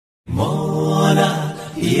मौला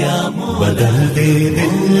या बदल दे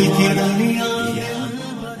दिल की दुनिया।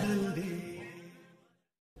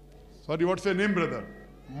 Sorry, what's your name, brother?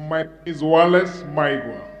 My is Wallace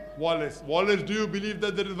Maigwa. Wallace. Wallace, do you believe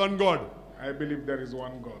that there is one God? I believe there is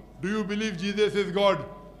one God. Do you believe Jesus is God?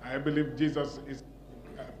 I believe Jesus is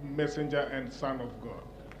a messenger and son of God.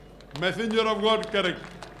 Messenger of God, correct.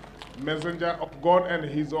 Messenger of God, and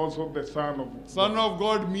he's also the son of God. Son of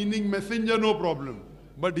God meaning messenger, no problem.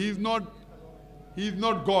 But he's not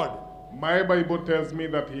God. My Bible tells me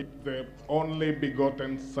that he is the only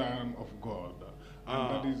begotten son of God. And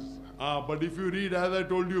that is... But if you read, as I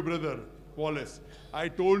told you, brother Wallace, I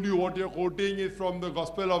told you what you're quoting is from the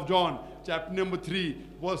Gospel of John, chapter number 3,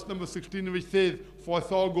 verse number 16, which says, For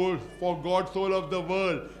God so loved the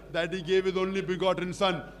world, that he gave his only begotten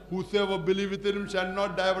Son. Whosoever believeth in him shall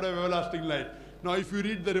not die but have everlasting life. Now, if you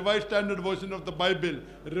read the Revised Standard Version of the Bible,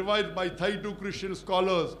 revised by 32 Christian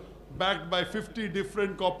scholars, backed by 50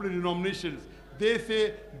 different corporate denominations, they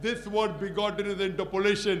say this word begotten is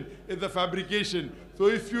interpolation, is a fabrication. So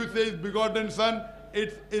if you say begotten Son,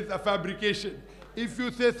 it's a fabrication. If you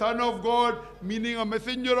say Son of God, meaning a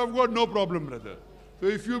messenger of God, no problem, brother. So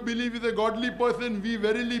if you believe he's a godly person, we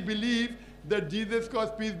verily believe that Jesus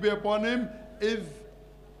Christ, peace be upon him,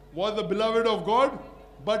 was the beloved of God,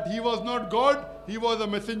 but he was not God, he was a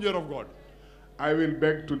messenger of God. I will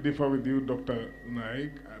beg to differ with you, Dr.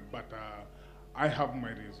 Naik, but I have my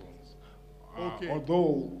reasons. Okay.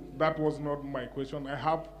 Although that was not my question, I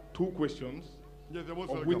have two questions, Yes, you're most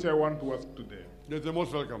of welcome. which I want to ask today. Yes, you're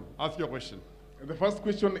most welcome. Ask your question. The first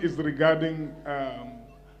question is regarding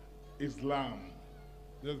Islam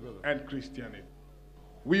Yes, brother. and Christianity.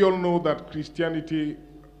 We all know that Christianity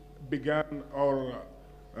began or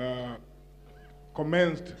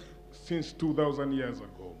commenced since 2,000 years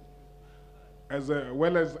ago, as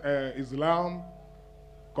well as Islam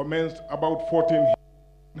commenced about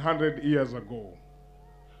 1,400 years ago.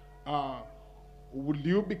 Would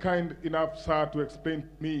you be kind enough, sir, to explain to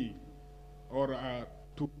me or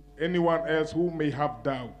to anyone else who may have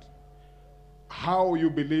doubt how you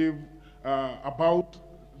believe about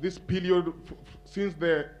this period since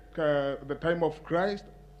the time of Christ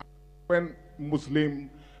when Muslim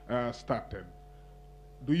started?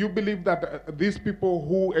 Do you believe that these people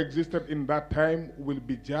who existed in that time will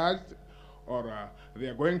be judged, or they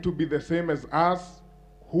are going to be the same as us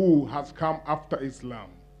who has come after Islam?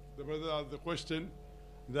 The brother asked the question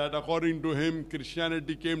that according to him,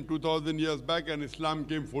 Christianity came 2,000 years back and Islam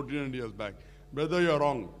came 1,400 years back. Brother, you're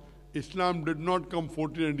wrong. Islam did not come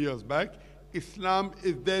 1,400 years back. Islam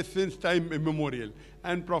is there since time immemorial.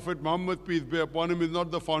 And Prophet Muhammad, peace be upon him, is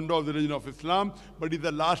not the founder of the religion of Islam, but is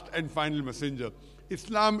the last and final messenger.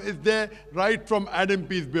 Islam is there right from Adam,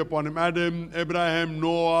 peace be upon him. Adam, Abraham,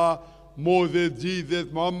 Noah, Moses, Jesus,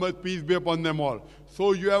 Muhammad, peace be upon them all.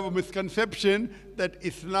 So you have a misconception that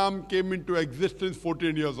Islam came into existence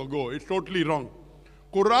 14 years ago. It's totally wrong.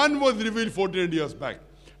 Quran was revealed 14 years back.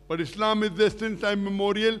 But Islam is there since time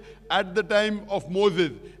memorial. At the time of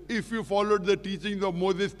Moses, if you followed the teachings of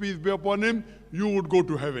Moses, peace be upon him, you would go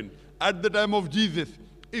to heaven. At the time of Jesus,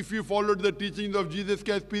 if you followed the teachings of Jesus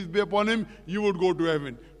Christ, peace be upon him, you would go to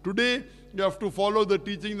heaven. Today, you have to follow the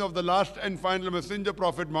teachings of the last and final messenger,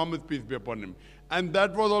 Prophet Muhammad, peace be upon him. And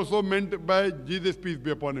that was also meant by Jesus, peace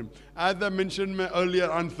be upon him. As I mentioned in my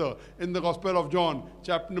earlier answer, in the Gospel of John,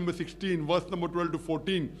 chapter number 16, verse number 12 to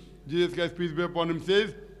 14, Jesus Christ, peace be upon him,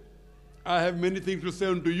 says, I have many things to say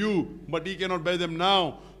unto you, but ye cannot bear them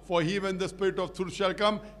now. For he, when the Spirit of truth shall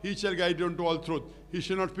come, he shall guide you unto all truth. He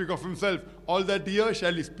shall not speak of himself. All that he hears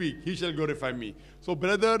shall he speak. He shall glorify me. So,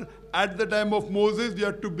 brother, at the time of Moses, you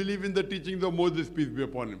have to believe in the teachings of Moses, peace be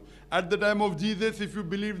upon him. At the time of Jesus, if you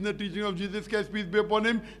believe in the teaching of Jesus Christ, peace be upon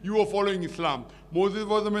him, you are following Islam. Moses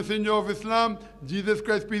was the messenger of Islam. Jesus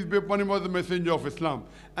Christ, peace be upon him, was the messenger of Islam.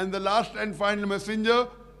 And the last and final messenger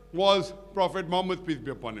was Prophet Muhammad, peace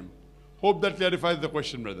be upon him. Hope that clarifies the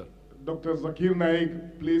question, brother. Dr. Zakir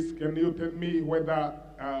Naik, please, can you tell me whether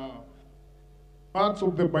parts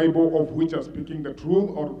of the Bible of which are speaking the truth,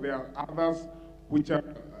 or there are others which are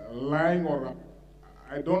lying, or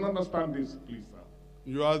I don't understand this, please, sir.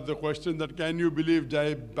 You asked the question that can you believe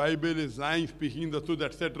the Bible is lying, speaking the truth,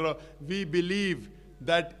 etc. We believe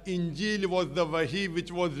that Injil was the Wahi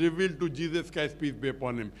which was revealed to Jesus Christ, peace be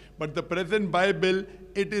upon him. But the present Bible,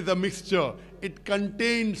 it is a mixture. It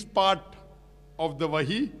contains part of the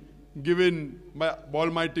Wahi given by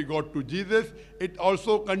Almighty God to Jesus. It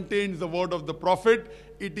also contains the word of the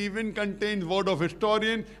prophet. It even contains word of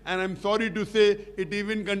historian. And I'm sorry to say, it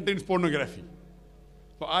even contains pornography.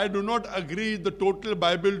 So I do not agree the total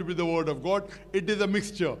Bible to be the word of God. It is a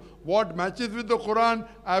mixture. What matches with the Quran,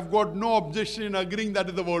 I have got no objection in agreeing that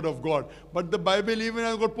is the word of God. But the Bible even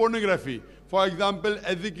has got pornography. For example,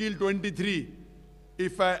 Ezekiel 23.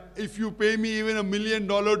 If you pay me even $1 million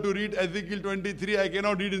to read Ezekiel 23, I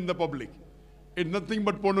cannot read in the public. It's nothing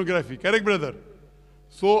but pornography. Correct, brother?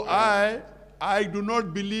 So I do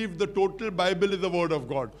not believe the total Bible is the word of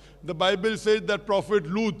God. The Bible says that Prophet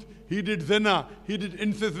Lut, he did zina, he did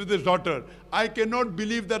incest with his daughter. I cannot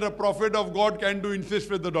believe that a prophet of God can do incest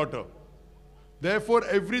with the daughter. Therefore,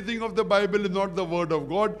 everything of the Bible is not the word of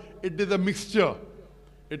God. It is a mixture.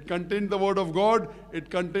 It contains the word of God, it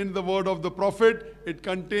contains the word of the prophet, it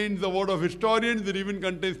contains the word of historians, it even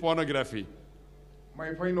contains pornography.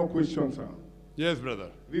 My final question, sir. Yes, brother.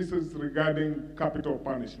 This is regarding capital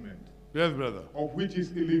punishment. Yes, brother. Of which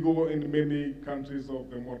is illegal in many countries of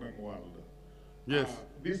the modern world. Yes.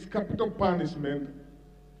 This capital punishment,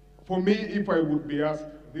 for me, if I would be asked,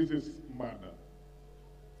 this is murder.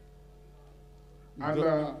 And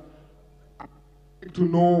I'd like to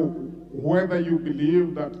know whether you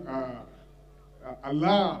believe that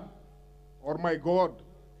Allah, or my God,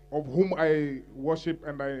 of whom I worship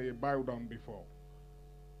and I bow down before,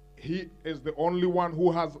 He is the only one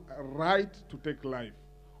who has a right to take life,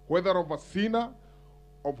 whether of a sinner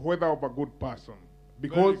or whether of a good person.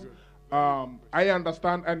 Because I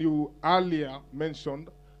understand, and you earlier mentioned,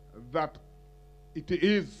 that it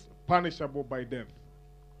is punishable by death,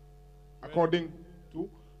 according to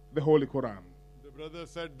the Holy Quran. The brother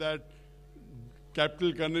said that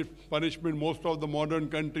capital punishment, most of the modern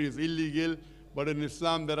countries, is illegal, but in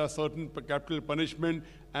Islam there are certain capital punishment,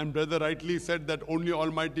 and brother rightly said that only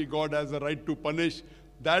Almighty God has the right to punish.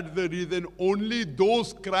 That's the reason only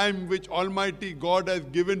those crimes which Almighty God has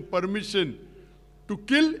given permission to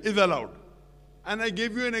kill is allowed. And I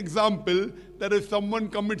gave you an example that if someone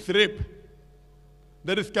commits rape,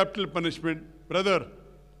 there is capital punishment. Brother,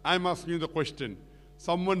 I'm asking you the question.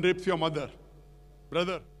 Someone rapes your mother.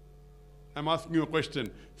 Brother, I'm asking you a question.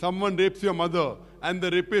 Someone rapes your mother and the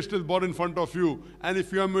rapist is brought in front of you, and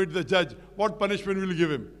if you are made the judge, what punishment will you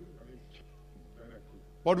give him?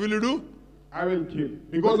 What will you do? I will kill,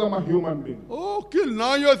 because I'm a human being. Oh, kill.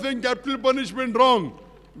 Now you are saying capital punishment wrong.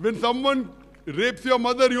 When someone rapes your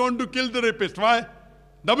mother, you want to kill the rapist. Why?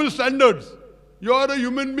 Double standards. You are a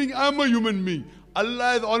human being, I am a human being.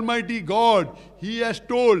 Allah is Almighty God. He has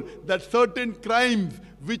told that certain crimes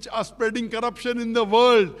which are spreading corruption in the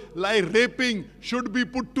world, like raping, should be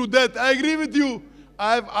put to death. I agree with you.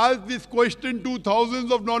 I have asked this question to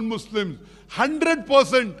thousands of non-Muslims.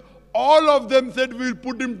 100%, all of them said we will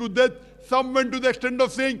put him to death. Some went to the extent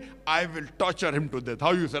of saying, I will torture him to death.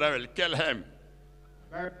 How you said, I will kill him.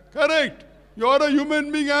 Correct. You are a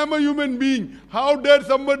human being, I am a human being. How dare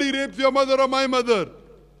somebody rape your mother or my mother?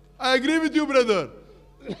 I agree with you, brother.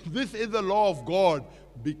 This is the law of God,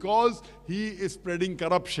 because he is spreading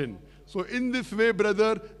corruption. So in this way,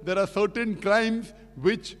 brother, there are certain crimes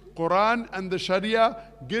which Quran and the Sharia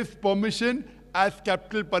gives permission as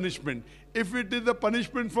capital punishment. If it is a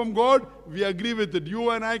punishment from God, we agree with it.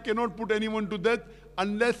 You and I cannot put anyone to death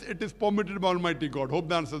unless it is permitted by Almighty God. Hope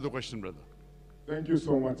that answers the question, brother. Thank you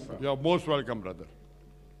so much, sir. You are most welcome, brother.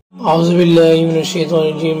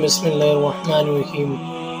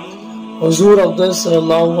 हुजूर अक़दस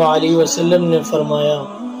सल्लल्लाहु अलैहि वसल्लम ने फरमाया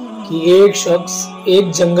कि एक शख्स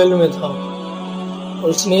एक जंगल में था।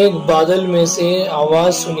 उसने एक बादल में से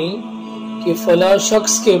आवाज सुनी कि फला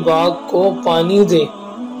शख्स के बाग को पानी दे।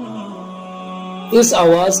 इस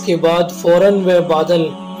आवाज के बाद फौरन वह बादल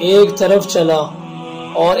एक तरफ चला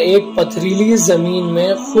और एक पथरीली जमीन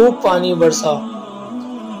में खूब पानी बरसा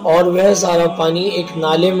और वह सारा पानी एक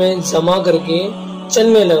नाले में जमा करके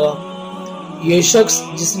चलने लगा। ये शख्स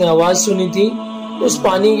जिसने आवाज सुनी थी उस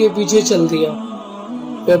पानी के पीछे चल दिया।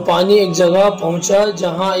 वह पानी एक जगह पहुंचा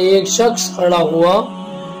जहां एक शख्स खड़ा हुआ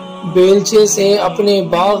बेलचे से अपने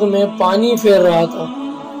बाग में पानी फेर रहा था।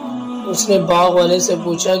 उसने बाग वाले से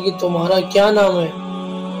पूछा कि तुम्हारा क्या नाम है?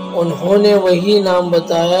 उन्होंने वही नाम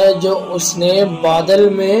बताया जो उसने बादल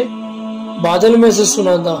में से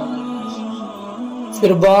सुना था।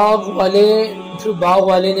 फिर बाग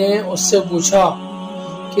वाले ने उससे पूछा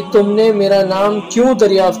कि तुमने मेरा नाम क्यों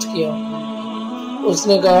दरियाफ्त किया?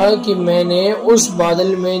 उसने कहा कि मैंने उस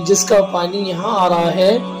बादल में जिसका पानी यहाँ आ रहा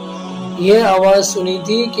है यह आवाज सुनी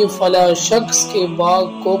थी कि फला शख्स के बाग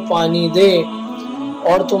को पानी दे,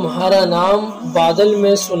 और तुम्हारा नाम बादल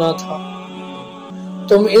में सुना था।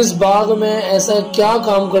 तुम इस बाग में ऐसा क्या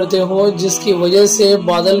काम करते हो जिसकी वजह से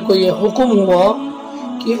बादल को यह हुक्म हुआ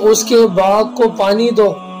कि उसके बाग को पानी दो?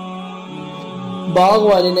 باغ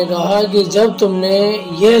والے نے کہا کہ جب تم نے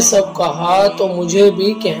یہ سب کہا تو مجھے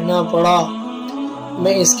بھی کہنا پڑا،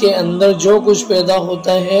 میں اس کے اندر جو کچھ پیدا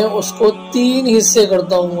ہوتا ہے اس کو 3 حصے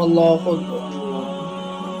کرتا ہوں۔ اللہ اکبر۔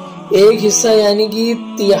 ایک حصہ یعنی کہ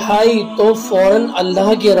تہائی تو فوراً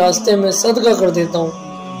اللہ کے راستے میں صدقہ کر دیتا ہوں،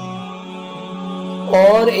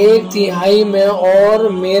 اور 1 تہائی میں اور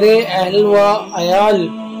میرے اہل و عیال،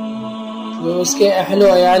 جو اس کے اہل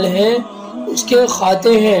و عیال ہیں، اس کے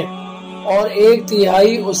کھاتے ہیں، اور 1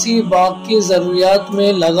 تہائی اسی باغ کی ضروریات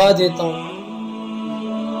میں لگا دیتا ہوں۔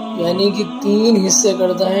 یعنی کہ 3 حصے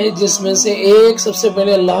کرتا ہے، جس میں سے 1 سب سے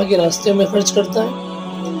پہلے اللہ کے راستے میں خرچ کرتا ہے،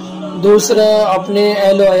 دوسرا اپنے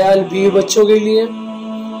اہل و عیال بیوی بچوں کے لیے،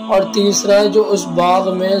 اور تیسرا جو اس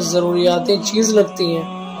باغ میں ضروریاتیں چیز لگتی ہیں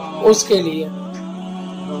اس کے لیے۔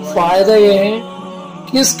 فائدہ یہ ہے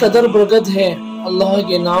کس قدر برکت ہے اللہ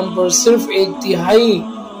کے نام پر صرف 1 تہائی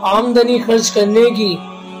آمدنی خرچ کرنے کی۔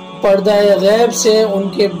 پردہ غیب سے ان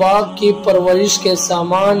کے باغ کی پرورش کے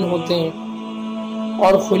سامان ہوتے ہیں،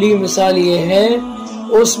 اور کھلی مثال یہ ہے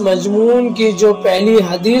اس مضمون کی جو پہلی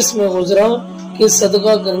حدیث میں گزرا کہ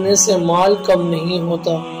صدقہ کرنے سے مال کم نہیں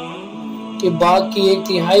ہوتا، کہ باغ کی 1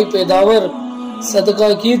 تہائی پیداوار صدقہ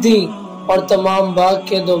کی تھی اور تمام باغ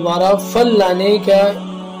کے دوبارہ پھل لانے کا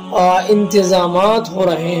انتظامات ہو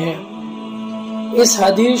رہے ہیں۔ اس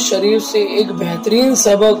حدیث شریف سے ایک بہترین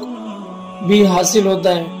سبق بھی حاصل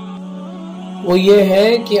ہوتا ہے، وہ یہ ہے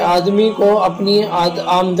کہ آدمی کو اپنی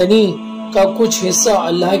آمدنی کا کچھ حصہ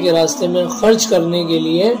اللہ کے راستے میں خرچ کرنے کے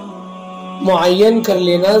لیے معین کر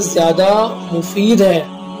لینا زیادہ مفید ہے،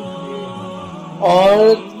 اور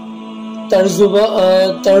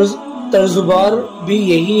تجربار بھی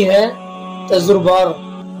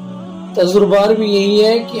یہی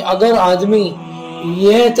ہے کہ اگر آدمی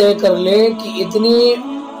یہ طے کر لے کہ اتنی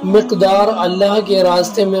مقدار اللہ کے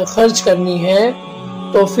راستے میں خرچ کرنی ہے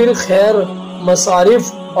تو پھر خیر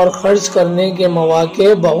مصارف اور خرچ کرنے کے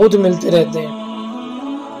مواقع بہت ملتے رہتے ہیں۔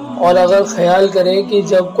 اور اگر خیال کرے کہ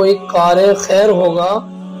جب کوئی کار خیر ہوگا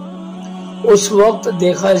اس وقت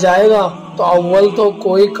دیکھا جائے گا تو اول تو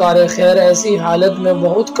کوئی کار خیر ایسی حالت میں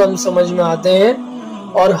بہت کم سمجھ میں آتے ہیں،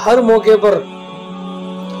 اور ہر موقع پر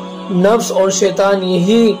نفس اور شیطان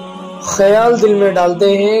یہی خیال دل میں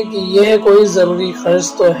ڈالتے ہیں کہ یہ کوئی ضروری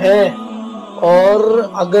خرچ تو ہے، اور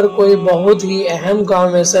اگر کوئی بہت ہی اہم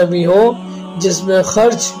کام ایسا بھی ہو جس میں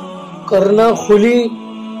خرچ کرنا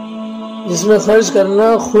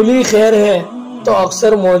کھلی خیر ہے تو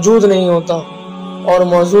اکثر موجود نہیں ہوتا، اور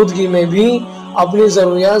موجودگی میں بھی اپنی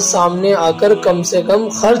ضروریات سامنے آ کر کم سے کم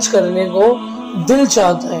خرچ کرنے کو دل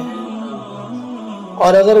چاہتا ہے۔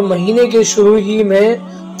 اور اگر مہینے کے شروع ہی میں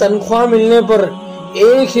تنخواہ ملنے پر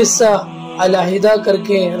 1 حصہ علیحدہ کر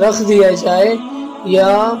کے رکھ دیا جائے،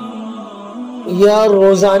 یا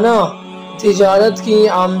روزانہ تجارت کی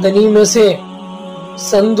آمدنی میں سے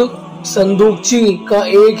صندوقچی کا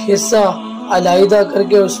 1 حصہ علیحدہ کر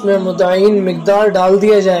کے اس میں متعین مقدار ڈال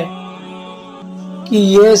دیا جائے کہ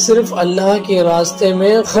یہ صرف اللہ کے راستے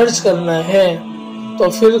میں خرچ کرنا ہے، تو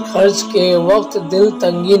پھر خرچ کے وقت دل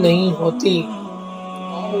تنگی نہیں ہوتی۔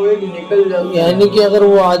 یعنی کہ اگر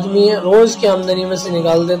وہ آدمی روز کی آمدنی میں سے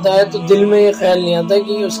نکال دیتا ہے تو دل میں یہ خیال نہیں آتا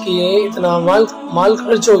کہ اس کی یہ اتنا مال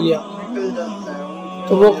خرچ ہو گیا،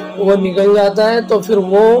 تو وہ نکل جاتا ہے، تو پھر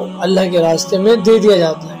وہ اللہ کے راستے میں دے دیا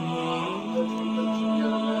جاتا ہے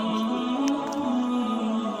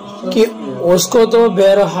کہ اس کو تو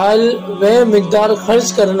بہرحال وہ مقدار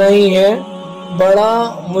خرچ کرنا ہی ہے۔ بڑا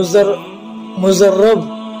مجرب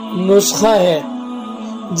نسخہ ہے،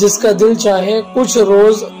 جس کا دل چاہے کچھ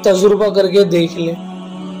روز تجربہ کر کے دیکھ لے۔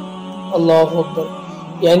 اللہ اکبر۔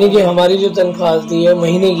 یعنی کہ ہماری جو تنخواہ آتی ہے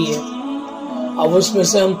مہینے کی ہے، اب اس میں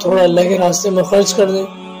سے ہم تھوڑا اللہ کے راستے میں خرچ کر دیں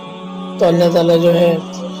تو اللہ تعالیٰ جو ہے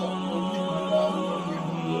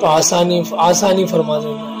تو آسانی فرما دیں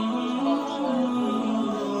گے۔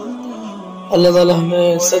 اللہ تعالیٰ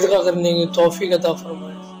ہمیں صدقہ کرنے کی توفیق عطا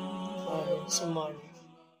فرمائے۔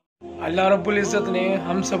 اللہ رب العزت نے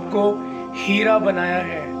ہم سب کو ہیرا بنایا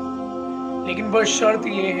ہے، لیکن بس شرط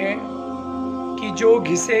یہ ہے کہ جو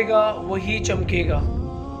گھسے گا وہی چمکے گا۔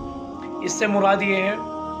 اس سے مراد یہ ہے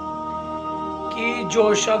کہ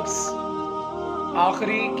جو شخص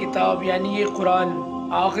آخری کتاب یعنی یہ قرآن،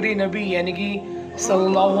 آخری نبی یعنی کہ صلی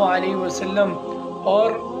اللہ علیہ وسلم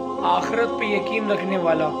اور آخرت پہ یقین رکھنے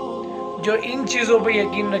والا، جو ان چیزوں پہ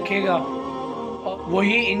یقین رکھے گا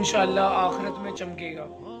وہی انشاءاللہ آخرت میں چمکے گا۔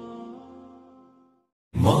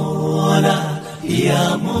 مولا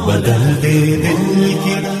یا بدل دے دل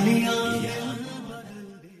کی دنیا